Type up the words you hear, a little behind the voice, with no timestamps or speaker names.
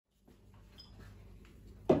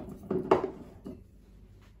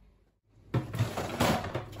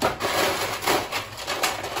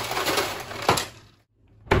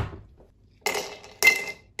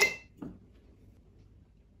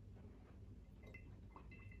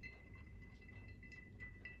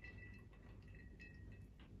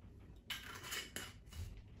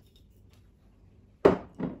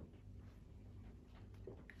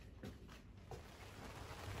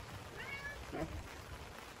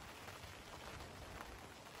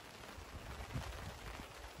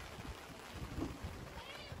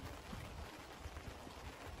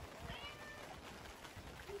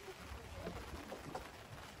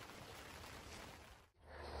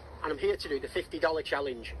and I'm here to do the $50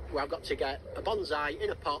 challenge, where I've got to get a bonsai in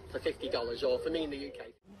a pot for $50, or for me in the UK.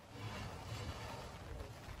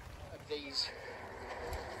 Of these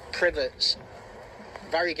privets,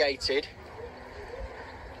 variegated.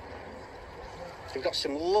 They've got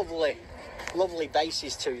some lovely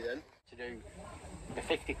bases to them. To do the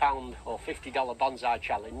 £50 or $50 bonsai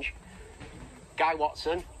challenge. Guy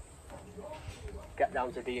Watson, get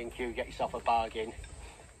down to D&Q, get yourself a bargain.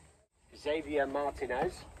 Xavier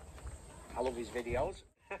Martinez, I love his videos.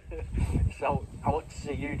 So I want to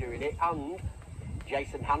see you doing it. And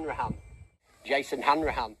Jason Hanrahan. Jason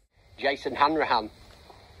Hanrahan. Jason Hanrahan.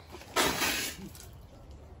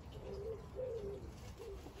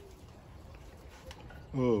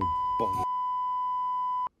 Oh, bother.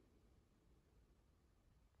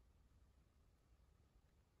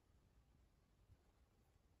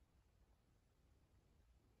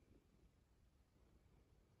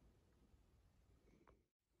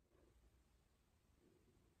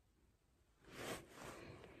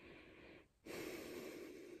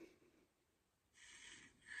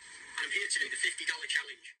 I'm here to do the $50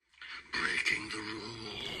 challenge. Breaking the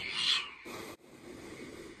rules.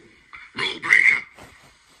 Rule breaker.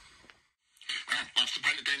 Well, that's the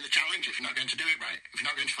point of doing the challenge. If you're not going to do it right, if you're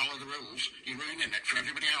not going to follow the rules, you're ruining it for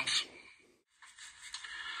everybody else.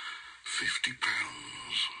 £50. $50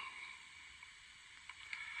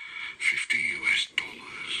 US.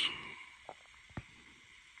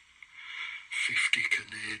 50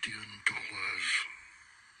 Canadian dollars.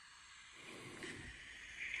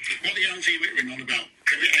 What the hell's he whittering on about?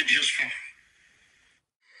 Privet edges for?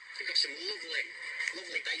 They've got some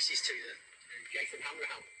lovely bases to them. Jason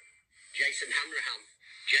Hanrahan. Jason Hanrahan.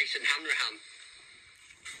 Jason Hanrahan.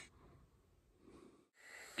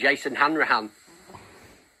 Jason Hanrahan.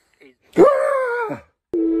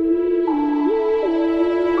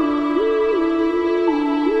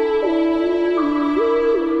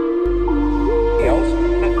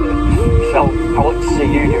 So I want to see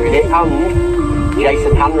you doing it. And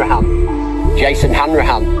Jason Hanrahan. Jason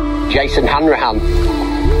Hanrahan. Jason Hanrahan.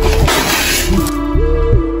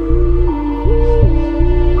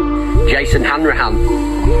 Jason Hanrahan.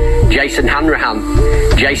 Jason Hanrahan.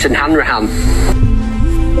 Jason Hanrahan.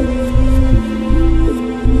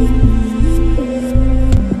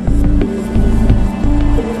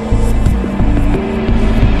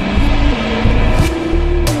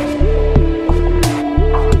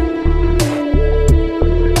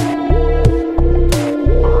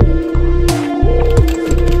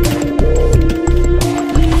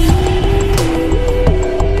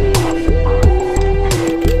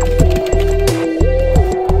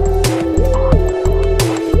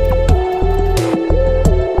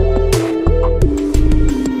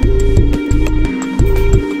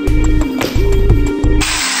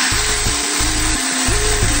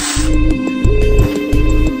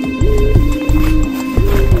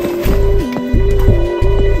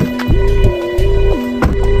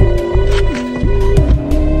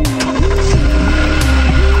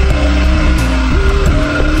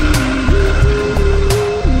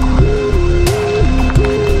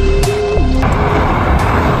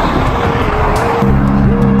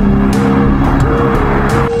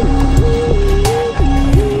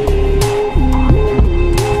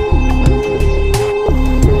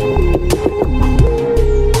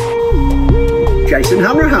 Jason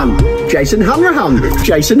Hanrahan. Jason Hanrahan.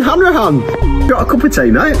 Jason Hanrahan. Got a cup of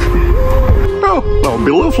tea, mate? Oh, that would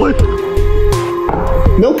be lovely.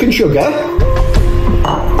 Milk and sugar.